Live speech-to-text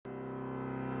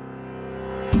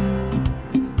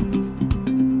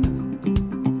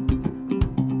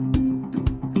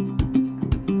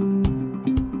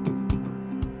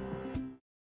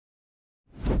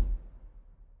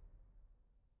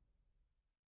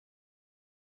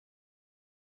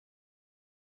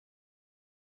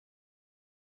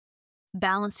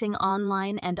Balancing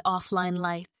online and offline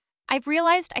life. I've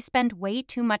realized I spend way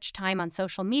too much time on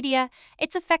social media.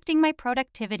 It's affecting my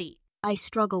productivity. I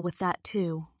struggle with that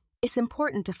too. It's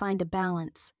important to find a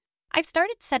balance. I've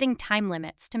started setting time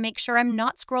limits to make sure I'm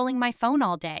not scrolling my phone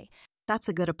all day. That's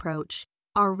a good approach.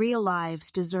 Our real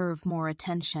lives deserve more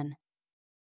attention.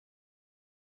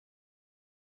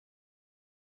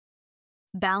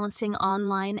 Balancing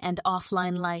online and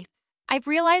offline life. I've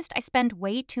realized I spend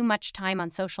way too much time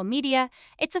on social media.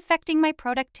 It's affecting my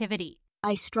productivity.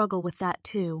 I struggle with that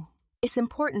too. It's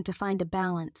important to find a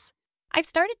balance. I've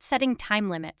started setting time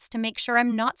limits to make sure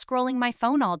I'm not scrolling my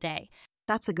phone all day.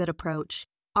 That's a good approach.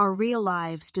 Our real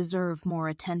lives deserve more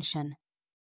attention.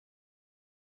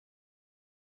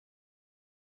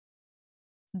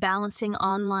 Balancing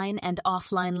online and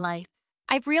offline life.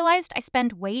 I've realized I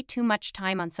spend way too much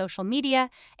time on social media.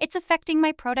 It's affecting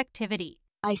my productivity.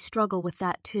 I struggle with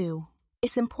that too.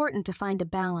 It's important to find a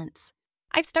balance.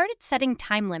 I've started setting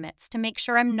time limits to make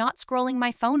sure I'm not scrolling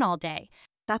my phone all day.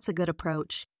 That's a good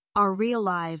approach. Our real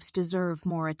lives deserve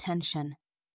more attention.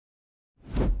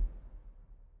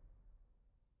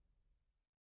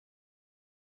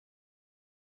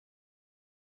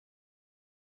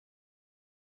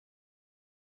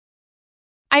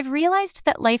 I've realized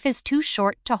that life is too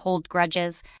short to hold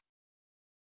grudges.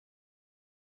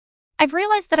 I've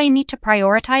realized that I need to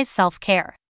prioritize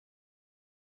self-care.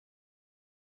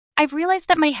 I've realized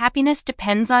that my happiness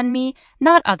depends on me,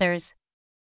 not others.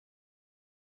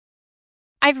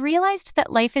 I've realized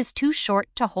that life is too short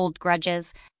to hold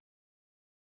grudges.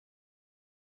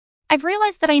 I've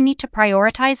realized that I need to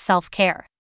prioritize self-care.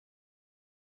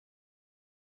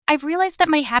 I've realized that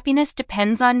my happiness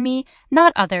depends on me,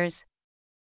 not others.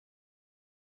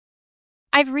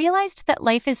 I've realized that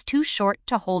life is too short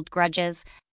to hold grudges.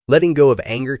 Letting go of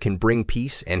anger can bring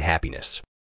peace and happiness.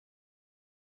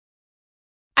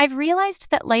 I've realized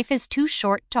that life is too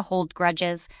short to hold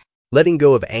grudges. Letting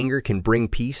go of anger can bring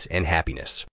peace and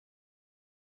happiness.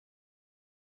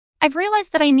 I've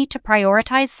realized that I need to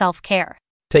prioritize self-care.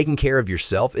 Taking care of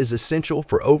yourself is essential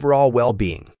for overall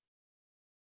well-being.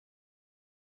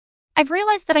 I've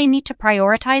realized that I need to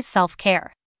prioritize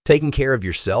self-care. Taking care of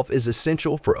yourself is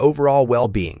essential for overall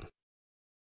well-being.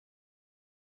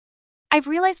 I've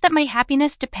realized that my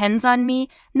happiness depends on me,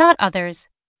 not others.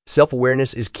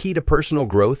 Self-awareness is key to personal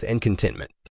growth and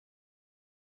contentment.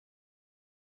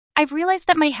 I've realized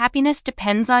that my happiness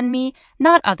depends on me,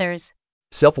 not others.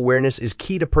 Self-awareness is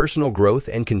key to personal growth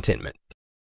and contentment.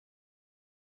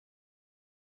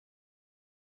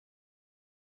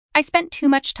 I spent too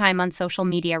much time on social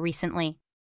media recently.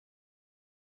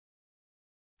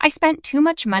 I spent too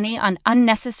much money on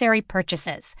unnecessary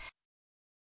purchases.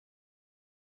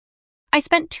 I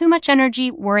spent too much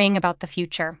energy worrying about the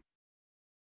future.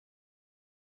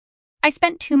 I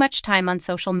spent too much time on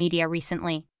social media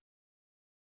recently.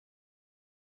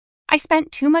 I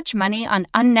spent too much money on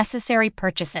unnecessary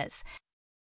purchases.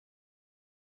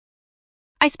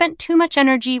 I spent too much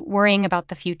energy worrying about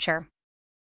the future.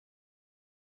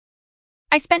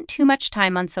 I spent too much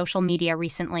time on social media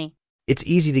recently. It's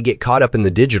easy to get caught up in the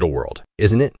digital world,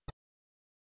 isn't it?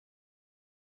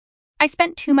 I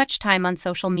spent too much time on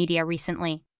social media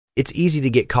recently. It's easy to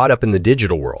get caught up in the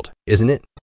digital world, isn't it?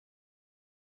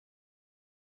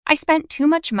 I spent too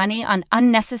much money on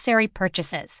unnecessary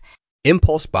purchases.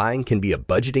 Impulse buying can be a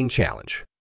budgeting challenge.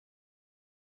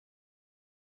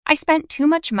 I spent too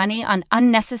much money on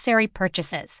unnecessary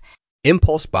purchases.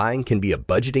 Impulse buying can be a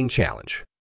budgeting challenge.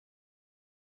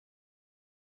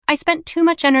 I spent too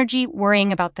much energy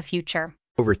worrying about the future.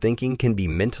 Overthinking can be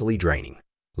mentally draining.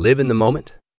 Live in the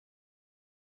moment.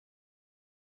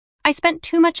 I spent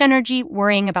too much energy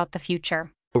worrying about the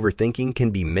future. Overthinking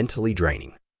can be mentally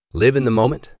draining. Live in the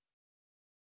moment.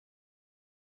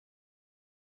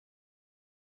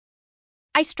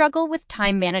 I struggle with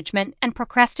time management and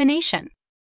procrastination.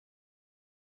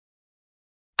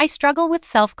 I struggle with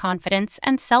self-confidence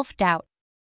and self-doubt.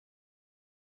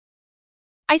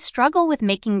 I struggle with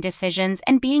making decisions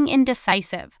and being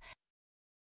indecisive.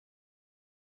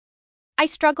 I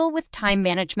struggle with time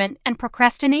management and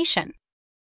procrastination.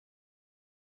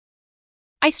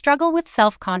 I struggle with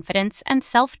self-confidence and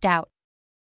self-doubt.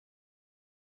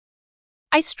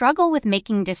 I struggle with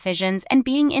making decisions and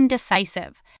being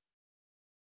indecisive.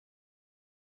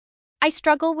 I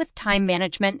struggle with time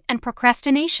management and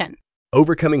procrastination.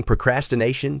 Overcoming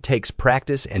procrastination takes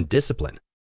practice and discipline.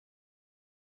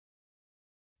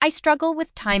 I struggle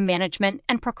with time management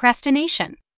and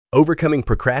procrastination. Overcoming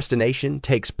procrastination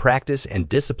takes practice and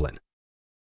discipline.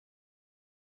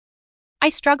 I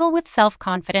struggle with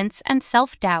self-confidence and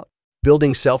self-doubt.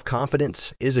 Building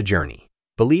self-confidence is a journey.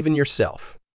 Believe in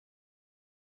yourself.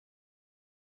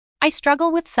 I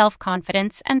struggle with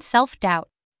self-confidence and self-doubt.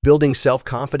 Building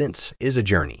self-confidence is a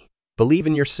journey. Believe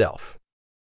in yourself.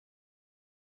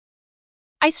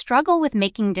 I struggle with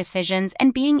making decisions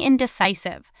and being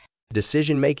indecisive.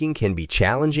 Decision-making can be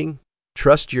challenging.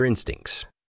 Trust your instincts.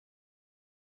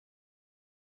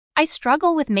 I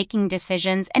struggle with making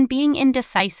decisions and being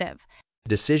indecisive.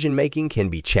 Decision-making can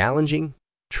be challenging.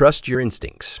 Trust your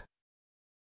instincts.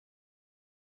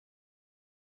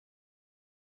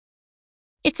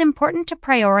 It's important to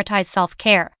prioritize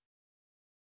self-care.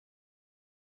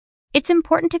 It's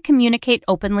important to communicate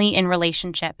openly in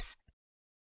relationships.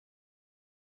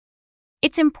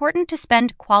 It's important to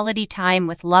spend quality time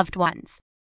with loved ones.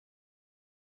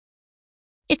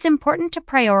 It's important to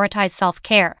prioritize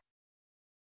self-care.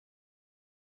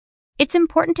 It's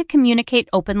important to communicate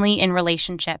openly in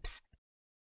relationships.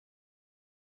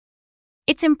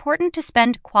 It's important to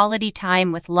spend quality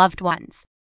time with loved ones.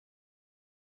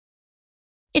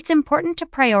 It's important to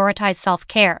prioritize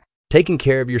self-care. Taking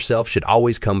care of yourself should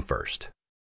always come first.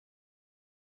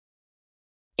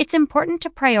 It's important to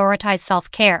prioritize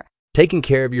self-care. Taking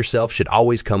care of yourself should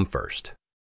always come first.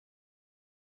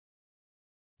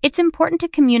 It's important to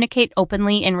communicate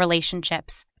openly in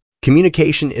relationships.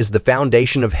 Communication is the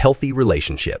foundation of healthy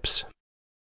relationships.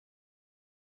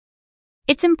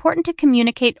 It's important to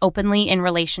communicate openly in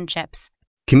relationships.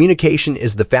 Communication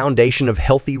is the foundation of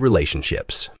healthy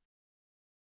relationships.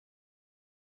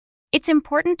 It's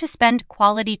important to spend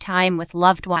quality time with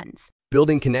loved ones.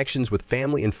 Building connections with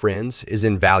family and friends is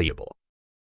invaluable.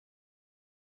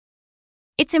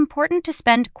 It's important to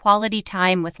spend quality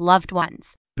time with loved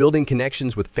ones. Building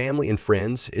connections with family and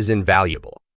friends is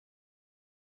invaluable.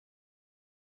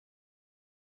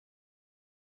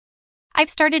 I've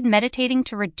started meditating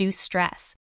to reduce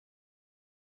stress.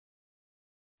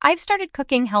 I've started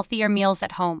cooking healthier meals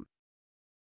at home.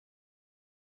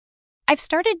 I've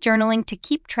started journaling to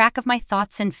keep track of my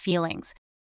thoughts and feelings.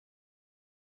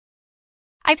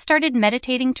 I've started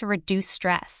meditating to reduce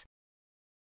stress.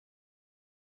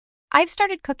 I've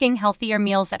started cooking healthier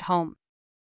meals at home.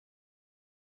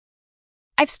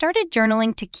 I've started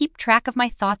journaling to keep track of my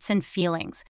thoughts and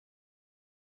feelings.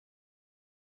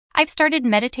 I've started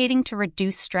meditating to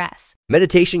reduce stress.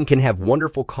 Meditation can have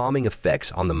wonderful calming effects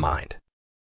on the mind.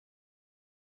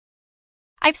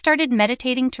 I've started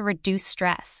meditating to reduce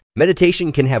stress.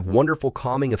 Meditation can have wonderful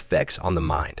calming effects on the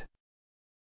mind.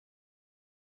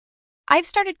 I've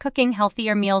started cooking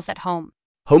healthier meals at home.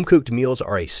 Home-cooked meals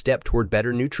are a step toward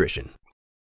better nutrition.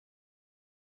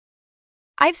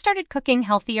 I've started cooking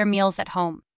healthier meals at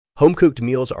home. Home-cooked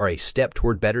meals are a step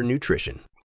toward better nutrition.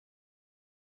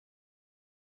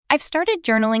 I've started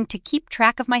journaling to keep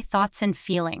track of my thoughts and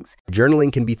feelings.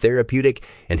 Journaling can be therapeutic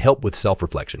and help with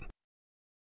self-reflection.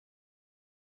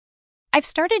 I've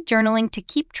started journaling to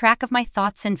keep track of my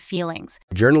thoughts and feelings.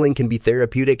 Journaling can be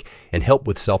therapeutic and help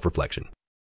with self-reflection.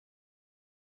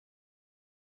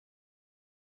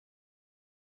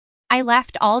 I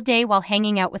laughed all day while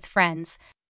hanging out with friends.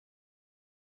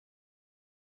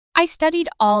 I studied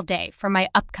all day for my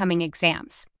upcoming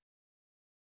exams.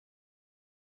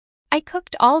 I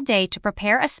cooked all day to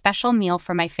prepare a special meal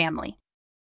for my family.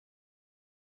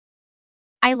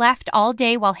 I laughed all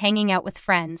day while hanging out with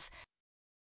friends.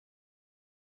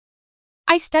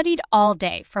 I studied all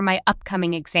day for my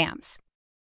upcoming exams.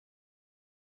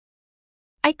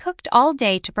 I cooked all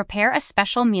day to prepare a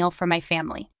special meal for my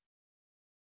family.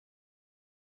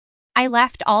 I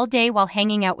laughed all day while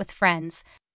hanging out with friends.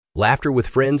 Laughter with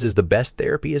friends is the best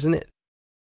therapy, isn't it?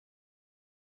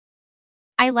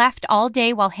 I laughed all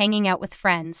day while hanging out with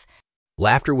friends.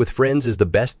 Laughter with friends is the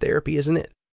best therapy, isn't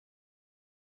it?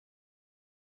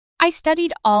 I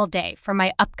studied all day for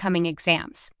my upcoming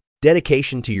exams.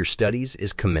 Dedication to your studies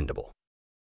is commendable.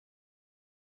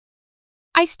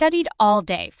 I studied all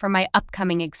day for my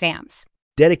upcoming exams.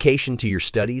 Dedication to your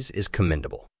studies is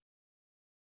commendable.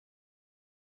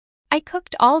 I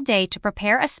cooked all day to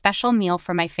prepare a special meal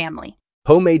for my family.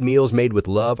 Homemade meals made with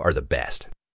love are the best.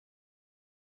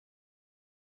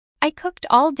 I cooked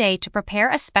all day to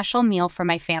prepare a special meal for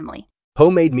my family.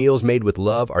 Homemade meals made with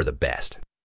love are the best.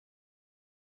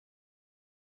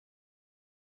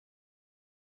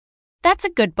 That's a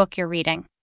good book you're reading.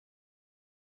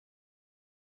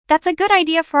 That's a good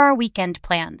idea for our weekend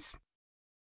plans.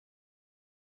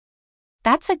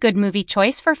 That's a good movie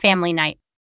choice for family night.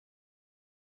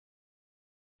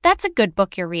 That's a good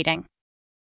book you're reading.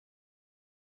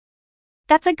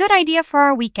 That's a good idea for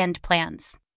our weekend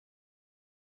plans.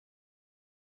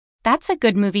 That's a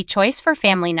good movie choice for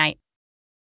family night.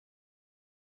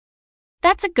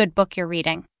 That's a good book you're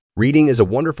reading. Reading is a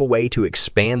wonderful way to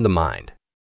expand the mind.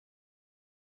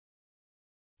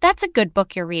 That's a good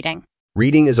book you're reading.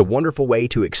 Reading is a wonderful way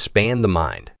to expand the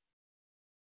mind.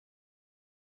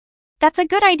 That's a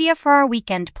good idea for our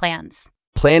weekend plans.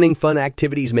 Planning fun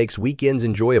activities makes weekends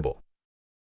enjoyable.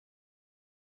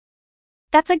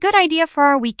 That's a good idea for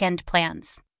our weekend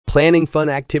plans. Planning fun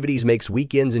activities makes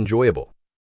weekends enjoyable.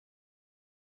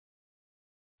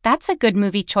 That's a good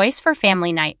movie choice for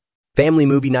family night. Family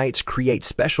movie nights create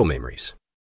special memories.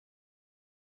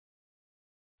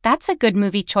 That's a good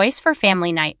movie choice for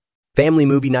family night. Family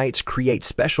movie nights create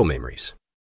special memories.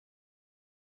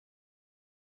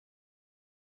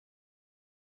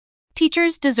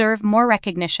 Teachers deserve more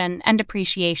recognition and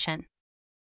appreciation.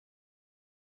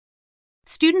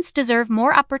 Students deserve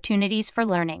more opportunities for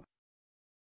learning.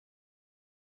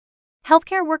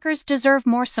 Healthcare workers deserve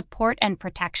more support and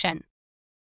protection.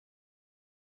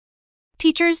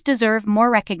 Teachers deserve more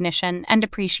recognition and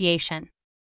appreciation.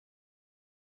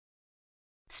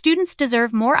 Students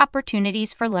deserve more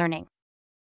opportunities for learning.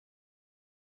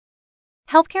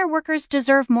 Healthcare workers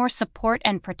deserve more support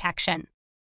and protection.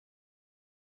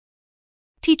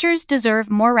 Teachers deserve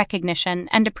more recognition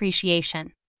and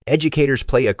appreciation. Educators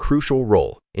play a crucial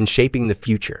role in shaping the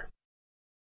future.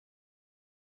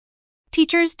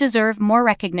 Teachers deserve more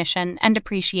recognition and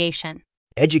appreciation.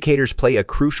 Educators play a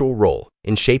crucial role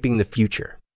in shaping the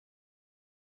future.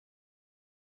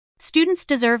 Students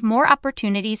deserve more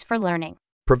opportunities for learning.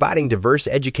 Providing diverse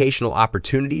educational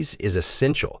opportunities is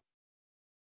essential.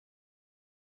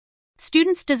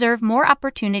 Students deserve more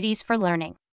opportunities for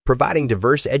learning. Providing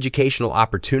diverse educational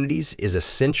opportunities is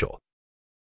essential.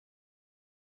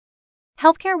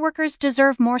 Healthcare workers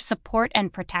deserve more support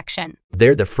and protection.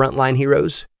 They're the frontline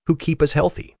heroes who keep us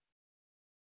healthy.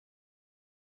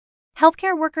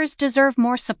 Healthcare workers deserve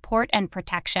more support and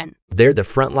protection. They're the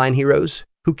frontline heroes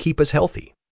who keep us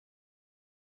healthy.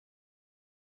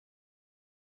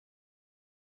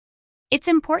 It's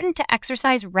important to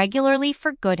exercise regularly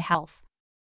for good health.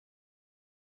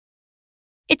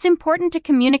 It's important to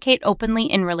communicate openly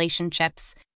in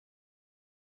relationships.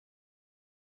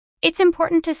 It's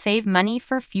important to save money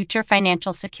for future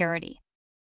financial security.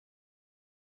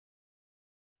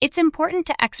 It's important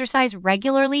to exercise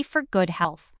regularly for good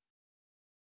health.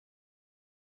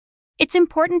 It's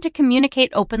important to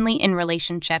communicate openly in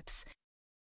relationships.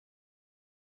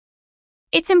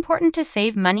 It's important to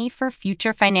save money for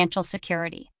future financial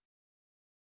security.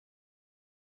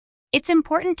 It's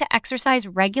important to exercise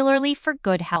regularly for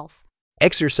good health.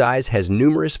 Exercise has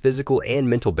numerous physical and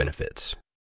mental benefits.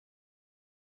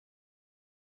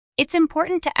 It's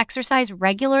important to exercise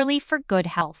regularly for good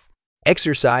health.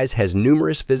 Exercise has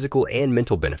numerous physical and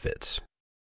mental benefits.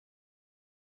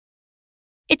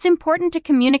 It's important to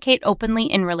communicate openly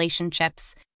in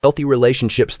relationships. Healthy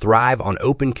relationships thrive on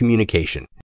open communication.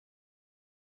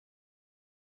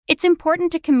 It's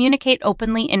important to communicate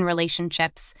openly in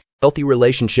relationships. Healthy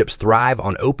relationships thrive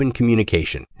on open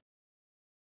communication.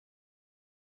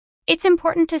 It's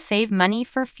important to save money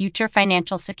for future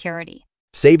financial security.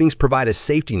 Savings provide a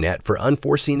safety net for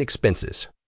unforeseen expenses.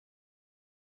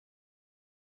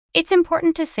 It's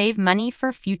important to save money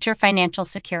for future financial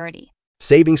security.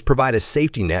 Savings provide a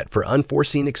safety net for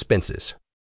unforeseen expenses.